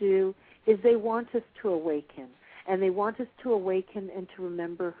us to do is they want us to awaken, and they want us to awaken and to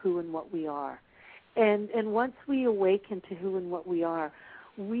remember who and what we are. And once we awaken to who and what we are,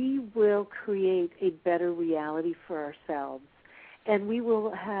 we will create a better reality for ourselves, and we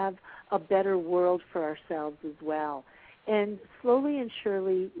will have a better world for ourselves as well. And slowly and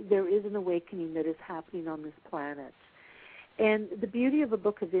surely, there is an awakening that is happening on this planet. And the beauty of a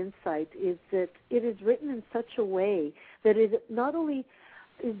book of insight is that it is written in such a way that it not only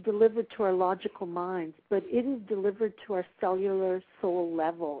is delivered to our logical minds, but it is delivered to our cellular soul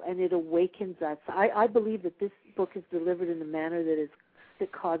level, and it awakens us. I believe that this book is delivered in a manner that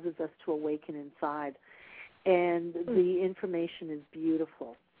causes us to awaken inside. And the information is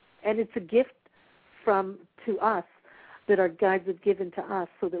beautiful. And it's a gift to us that our guides have given to us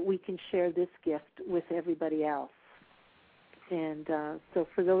so that we can share this gift with everybody else. And so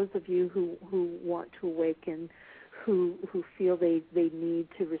for those of you who want to awaken, who feel they need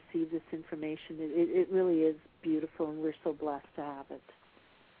to receive this information, it really is beautiful, and we're so blessed to have it.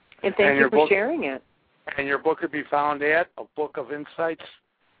 And thank you for sharing it. And your book could be found at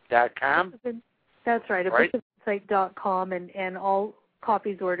abookofinsights.com? That's right, abookofinsight.com, and all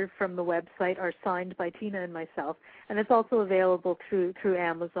copies ordered from the website are signed by Tina and myself. And it's also available through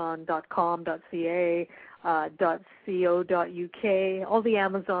Amazon.com.ca, .co.uk, all the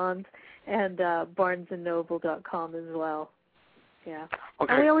Amazons, and BarnesandNoble.com as well. Yeah.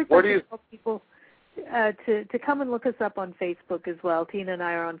 Okay. And we always like to tell people to come and look us up on Facebook as well. Tina and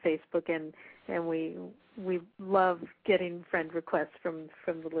I are on Facebook, and we love getting friend requests from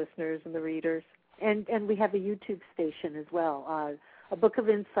the listeners and the readers. And we have a YouTube station as well, a Book of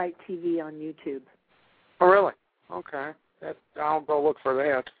Insight TV on YouTube. Oh, really? Okay. I'll go look for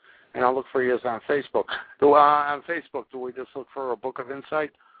that, and I'll look for you on Facebook. On Facebook, do we just look for a Book of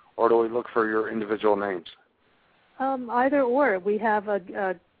Insight, or do we look for your individual names? Either or. We have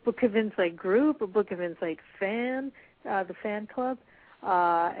a Book of Insight group, a Book of Insight fan, the fan club,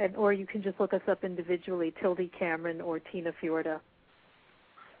 or you can just look us up individually, Tilde Cameron or Tina Fiorda.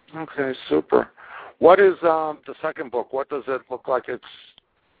 Okay, super. What is the second book? What does it look like? It's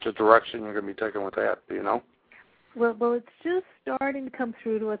the direction you're going to be taking with that, do you know? Well, it's just starting to come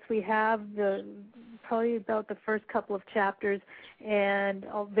through to us. We have probably about the first couple of chapters, and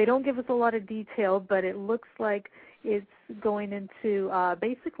they don't give us a lot of detail, but it looks like it's going into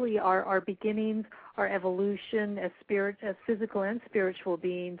basically our beginnings, our evolution as physical and spiritual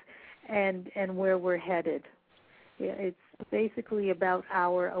beings, and where we're headed. It's basically about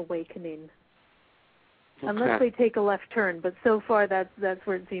our awakening. Okay. Unless they take a left turn, but so far that's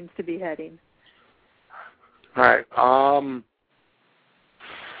where it seems to be heading. All right.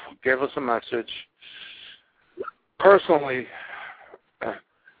 Give us a message. Personally,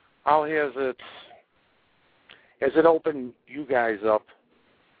 how has it opened you guys up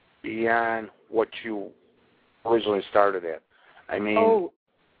beyond what you originally started at? I mean,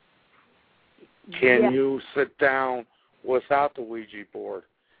 can you sit down without the Ouija board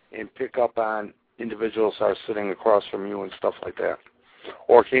and pick up on individuals that are sitting across from you and stuff like that?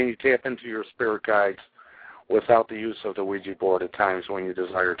 Or can you tap into your spirit guides without the use of the Ouija board at times when you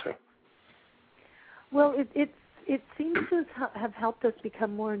desire to? Well, it seems to have helped us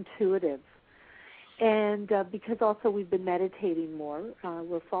become more intuitive. And because also we've been meditating more,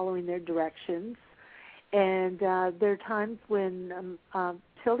 we're following their directions. And there are times when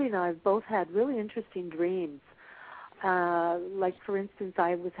Tilde and I have both had really interesting dreams. Like, for instance,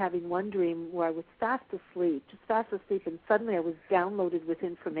 I was having one dream where I was fast asleep, and suddenly I was downloaded with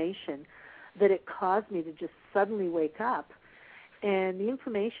information that it caused me to just suddenly wake up. And the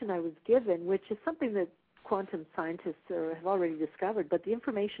information I was given, which is something that quantum scientists have already discovered, but the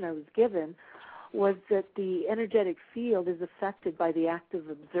information I was given was that the energetic field is affected by the act of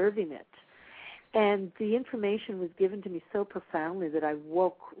observing it. And the information was given to me so profoundly that I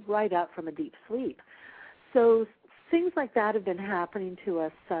woke right up from a deep sleep. So things like that have been happening to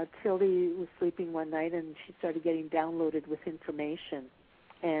us. Tilde was sleeping one night, and she started getting downloaded with information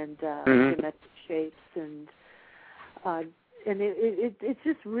and geometric shapes, and it's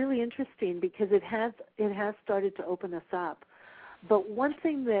just really interesting because it has started to open us up. But one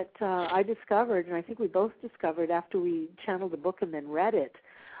thing that I discovered, and I think we both discovered after we channeled the book and then read it,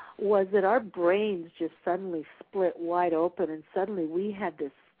 was that our brains just suddenly split wide open, and suddenly we had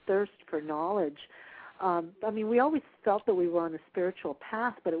this thirst for knowledge. We always felt that we were on a spiritual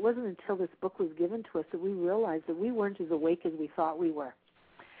path, but it wasn't until this book was given to us that we realized that we weren't as awake as we thought we were.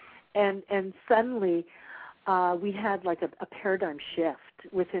 And suddenly we had like a paradigm shift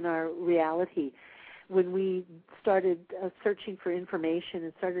within our reality when we started searching for information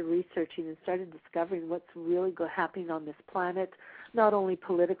and started researching and started discovering what's really happening on this planet, not only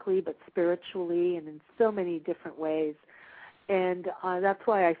politically but spiritually and in so many different ways. And that's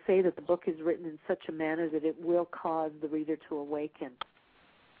why I say that the book is written in such a manner that it will cause the reader to awaken.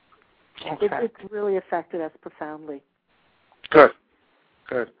 Okay. It's really affected us profoundly. Good.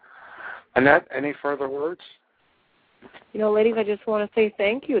 Annette, any further words? Ladies, I just want to say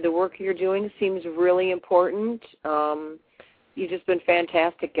thank you. The work you're doing seems really important. You've just been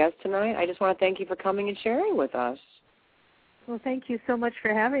fantastic guests tonight. I just want to thank you for coming and sharing with us. Well, thank you so much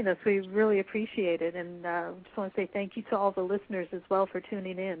for having us. We really appreciate it. And I just want to say thank you to all the listeners as well for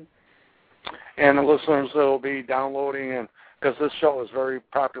tuning in. And the listeners that will be downloading, and because this show is very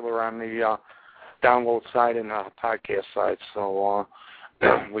popular on the download side and the podcast side. So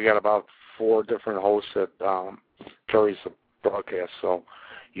we got about 4 different hosts that carries the broadcast. So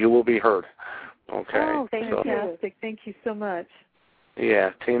you will be heard. Okay. Oh, fantastic. Thank you so much. Yeah,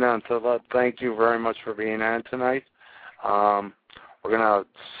 Tina and Tilde, thank you very much for being on tonight. We're going to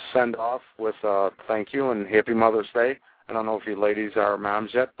send off with thank you and happy Mother's Day. I don't know if you ladies are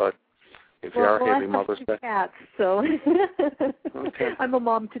moms yet, but if you are, happy Mother's Day. I have 2 cats, so okay. I'm a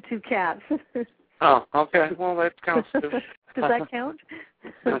mom to 2 cats. Oh, okay. Well, that counts too. Does that count?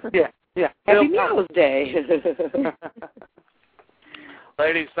 Yeah. Happy Mother's Day.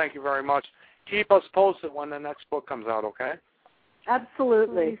 Ladies, thank you very much. Keep us posted when the next book comes out, okay?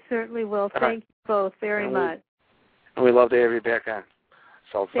 Absolutely. We certainly will. Thank you both very much. And we'd love to have you back on.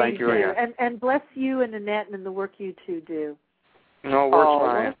 So thank you again. And bless you and Annette and the work you two do. No, we're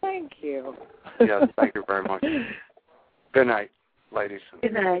trying. Well, thank you. Yes, thank you very much. Good night, ladies.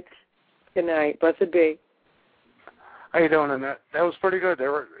 Good night. Good night. Blessed be. How you doing, Annette? That was pretty good. They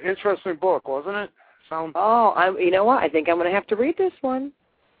were interesting book, wasn't it? You know what? I think I'm going to have to read this one.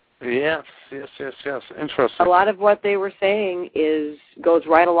 Yes. Interesting. A lot of what they were saying goes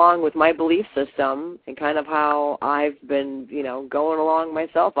right along with my belief system and kind of how I've been, going along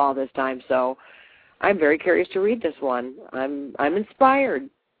myself all this time. So I'm very curious to read this one. I'm inspired.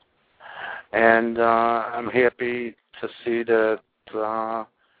 And I'm happy to see that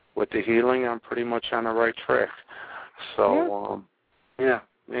with the healing, I'm pretty much on the right track. So, yeah.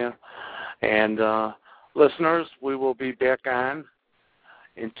 And listeners, we will be back on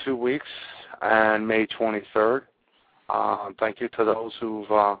in 2 weeks on May 23rd. Thank you to those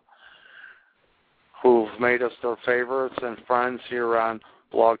who've made us their favorites and friends here on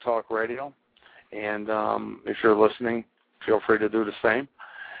Blog Talk Radio. And if you're listening, feel free to do the same.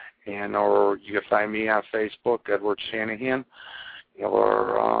 Or you can find me on Facebook, Edward Shanahan,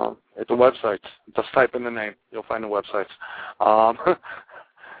 or at the websites. Just type in the name. You'll find the websites.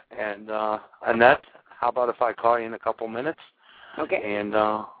 And Annette, how about if I call you in a couple minutes? Okay. And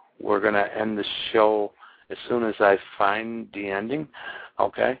we're going to end the show as soon as I find the ending.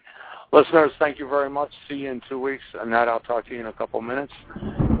 Okay. Listeners, thank you very much. See you in 2 weeks. Annette, I'll talk to you in a couple minutes.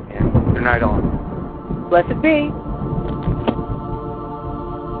 And good night all. Blessed be.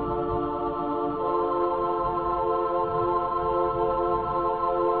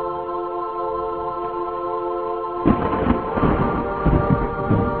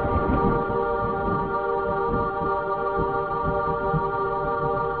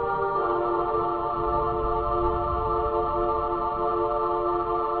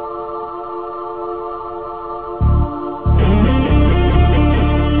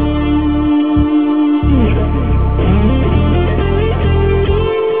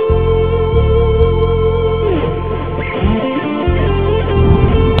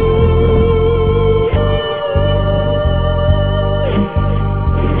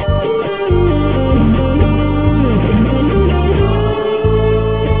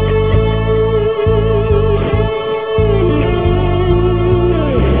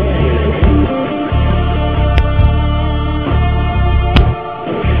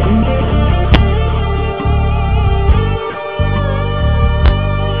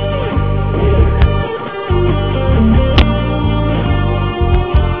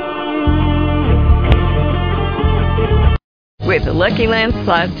 With the Lucky Land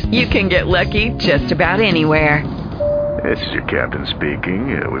Slots, you can get lucky just about anywhere. This is your captain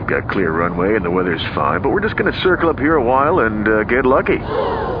speaking. We've got clear runway and the weather's fine, but we're just going to circle up here a while and get lucky.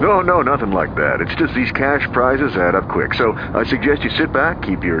 No, nothing like that. It's just these cash prizes add up quick. So I suggest you sit back,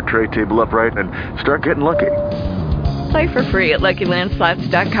 keep your tray table upright, and start getting lucky. Play for free at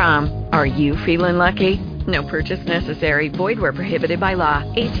LuckyLandSlots.com. Are you feeling lucky? No purchase necessary. Void where prohibited by law.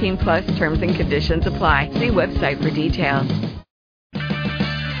 18 plus terms and conditions apply. See website for details.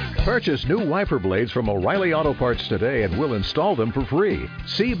 Purchase new wiper blades from O'Reilly Auto Parts today and we'll install them for free.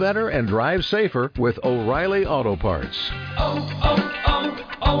 See better and drive safer with O'Reilly Auto Parts.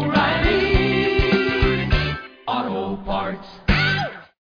 O'Reilly Auto Parts.